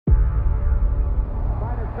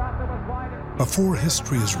Before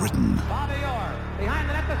history is written,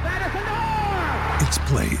 it's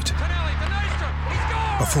played.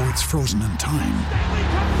 Before it's frozen in time,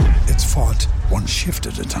 it's fought one shift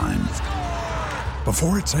at a time.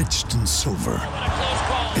 Before it's etched in silver,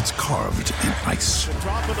 it's carved in ice.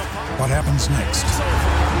 What happens next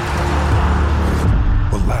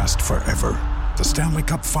will last forever. The Stanley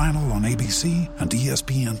Cup Final on ABC and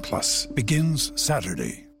ESPN Plus begins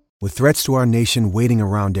Saturday. With threats to our nation waiting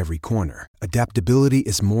around every corner, adaptability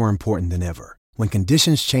is more important than ever. When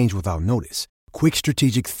conditions change without notice, quick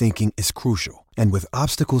strategic thinking is crucial. And with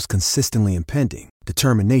obstacles consistently impending,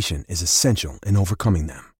 determination is essential in overcoming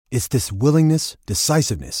them. It's this willingness,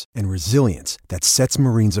 decisiveness, and resilience that sets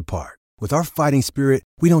Marines apart. With our fighting spirit,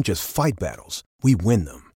 we don't just fight battles, we win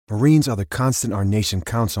them. Marines are the constant our nation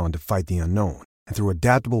counts on to fight the unknown. And through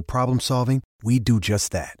adaptable problem solving, we do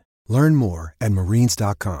just that. Learn more at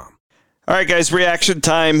Marines.com. All right, guys, reaction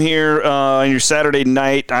time here on your Saturday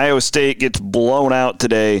night. Iowa State gets blown out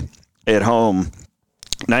today at home,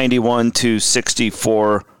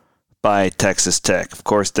 91-64 by Texas Tech. Of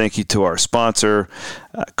course, thank you to our sponsor,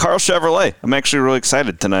 Carl Chevrolet. I'm actually really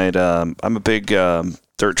excited tonight. I'm a big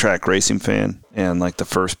dirt track racing fan, and like the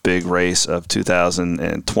first big race of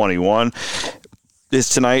 2021 is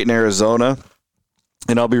tonight in Arizona,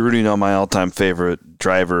 and I'll be rooting on my all-time favorite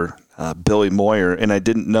driver, Billy Moyer, and I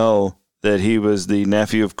didn't know that he was the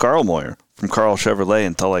nephew of Carl Moyer from Carl Chevrolet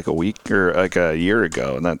until like a week or like a year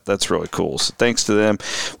ago, and that's really cool. So thanks to them.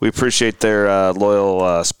 We appreciate their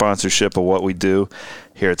loyal sponsorship of what we do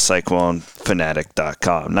here at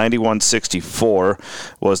CycloneFanatic.com.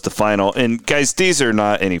 91-64 was the final. And, guys, these are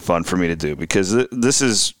not any fun for me to do because this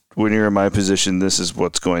is, when you're in my position, this is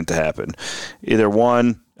what's going to happen. Either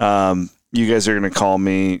one, you guys are going to call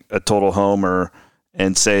me a total homer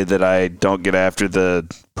and say that I don't get after the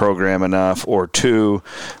program enough, or two,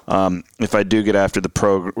 if I do get after the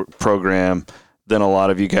program, then a lot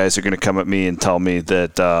of you guys are going to come at me and tell me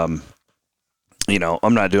that, I'm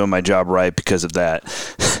not doing my job right because of that.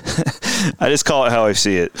 I just call it how I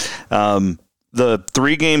see it. The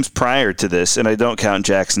 3 games prior to this, and I don't count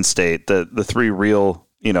Jackson State, the 3 real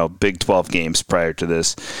Big 12 games prior to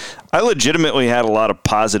this, I legitimately had a lot of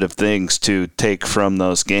positive things to take from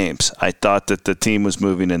those games. I thought that the team was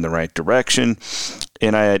moving in the right direction,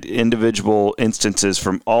 and I had individual instances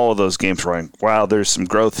from all of those games where wow, there's some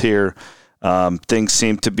growth here. Things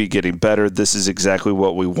seem to be getting better. This is exactly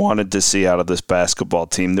what we wanted to see out of this basketball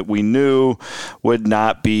team that we knew would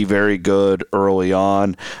not be very good early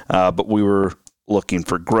on, but we were looking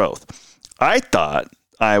for growth. I thought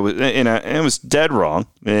I was dead wrong.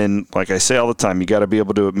 And like I say all the time, you got to be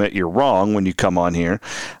able to admit you're wrong when you come on here.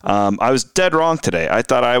 I was dead wrong today. I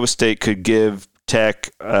thought Iowa State could give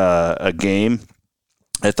Tech a game.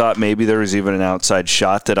 I thought maybe there was even an outside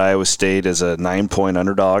shot that Iowa State, as a 9-point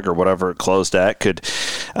underdog or whatever it closed at, could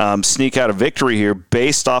sneak out a victory here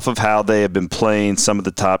based off of how they have been playing some of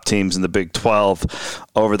the top teams in the Big 12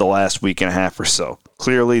 over the last week and a half or so.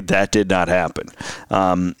 Clearly, that did not happen.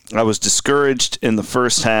 I was discouraged in the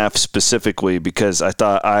first half specifically because I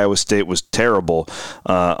thought Iowa State was terrible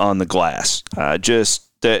on the glass.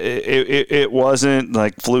 It wasn't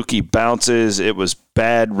like fluky bounces. It was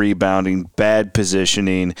bad rebounding, bad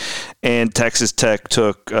positioning, and Texas Tech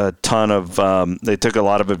took a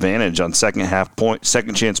lot of advantage on second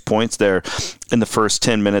chance points there in the first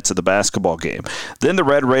 10 minutes of the basketball game. Then the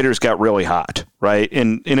Red Raiders got really hot, right?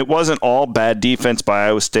 And it wasn't all bad defense by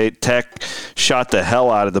Iowa State. Tech shot the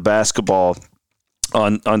hell out of the basketball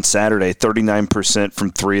on Saturday, 39%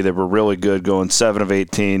 from 3. They were really good, going 7 of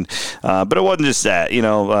 18. But it wasn't just that,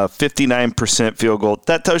 59% field goal.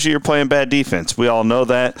 That tells you you're playing bad defense. We all know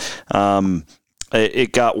that.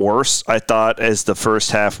 It got worse, I thought, as the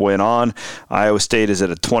first half went on. Iowa State is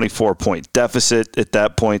at a 24-point deficit. At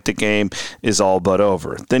that point, the game is all but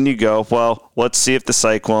over. Then you go, well, let's see if the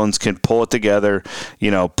Cyclones can pull it together,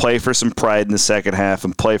 play for some pride in the second half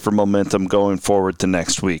and play for momentum going forward to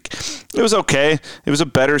next week. It was okay. It was a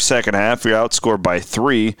better second half. You're outscored by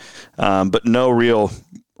 3, but no real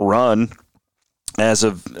run as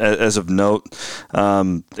of note.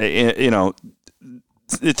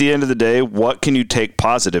 At the end of the day, what can you take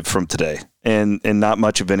positive from today? And not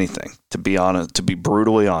much of anything, to be honest, to be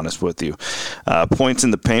brutally honest with you. Points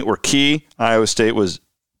in the paint were key. Iowa State was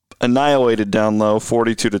annihilated down low,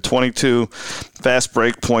 42-22. Fast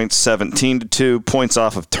break points, 17-2. Points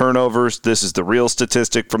off of turnovers. This is the real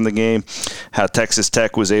statistic from the game. How Texas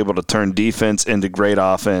Tech was able to turn defense into great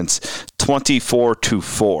offense,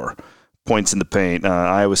 24-4. points in the paint.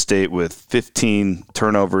 Iowa State with 15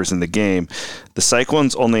 turnovers in the game. The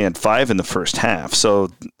Cyclones only had 5 in the first half. So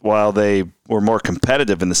while they were more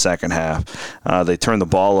competitive in the second half, they turned the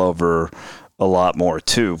ball over a lot more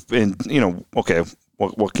too. And, okay,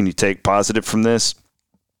 what can you take positive from this?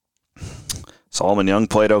 Solomon Young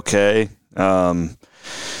played okay.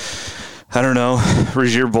 I don't know.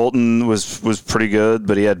 Regier Bolton was pretty good,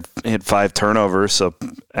 but he had 5 turnovers, so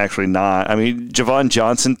actually not. I mean, Javon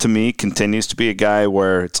Johnson, to me, continues to be a guy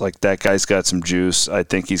where it's like that guy's got some juice. I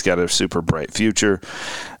think he's got a super bright future.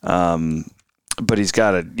 But he's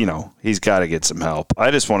got to get some help. I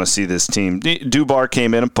just want to see this team. Dubar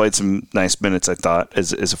came in and played some nice minutes, I thought,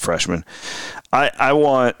 as a freshman. I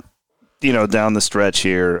want, down the stretch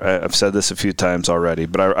here, I've said this a few times already,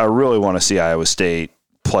 but I really want to see Iowa State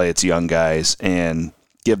play its young guys and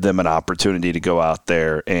give them an opportunity to go out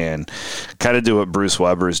there and kind of do what Bruce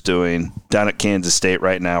Weber is doing down at Kansas State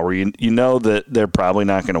right now, where you know that they're probably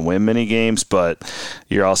not going to win many games, but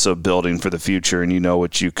you're also building for the future and you know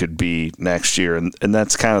what you could be next year. And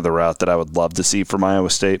that's kind of the route that I would love to see from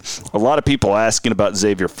Iowa State. A lot of people asking about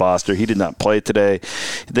Xavier Foster. He did not play today.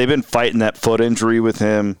 They've been fighting that foot injury with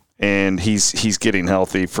him, and he's getting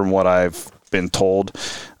healthy from what I've been told.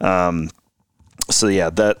 So, yeah,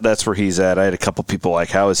 that's where he's at. I had a couple people like,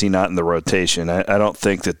 how is he not in the rotation? I don't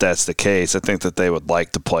think that that's the case. I think that they would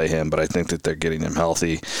like to play him, but I think that they're getting him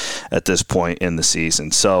healthy at this point in the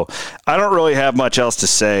season. So I don't really have much else to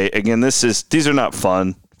say. Again, these are not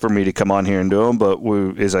fun for me to come on here and do them, but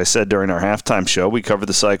as I said during our halftime show, we cover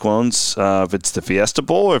the Cyclones. If it's the Fiesta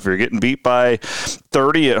Bowl, if you're getting beat by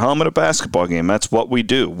 30 at home in a basketball game, that's what we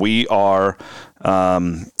do. We cover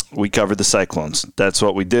the Cyclones. That's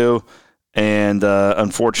what we do. And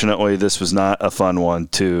unfortunately, this was not a fun one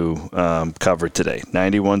to cover today.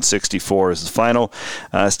 91-64 is the final.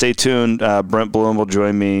 Stay tuned. Brent Bloom will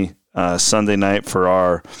join me Sunday night for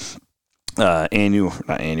our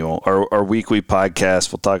our weekly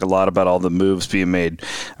podcast. We'll talk a lot about all the moves being made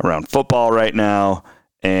around football right now,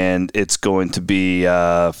 and it's going to be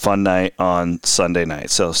a fun night on Sunday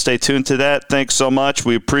night. So stay tuned to that. Thanks so much.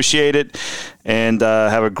 We appreciate it, and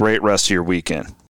have a great rest of your weekend.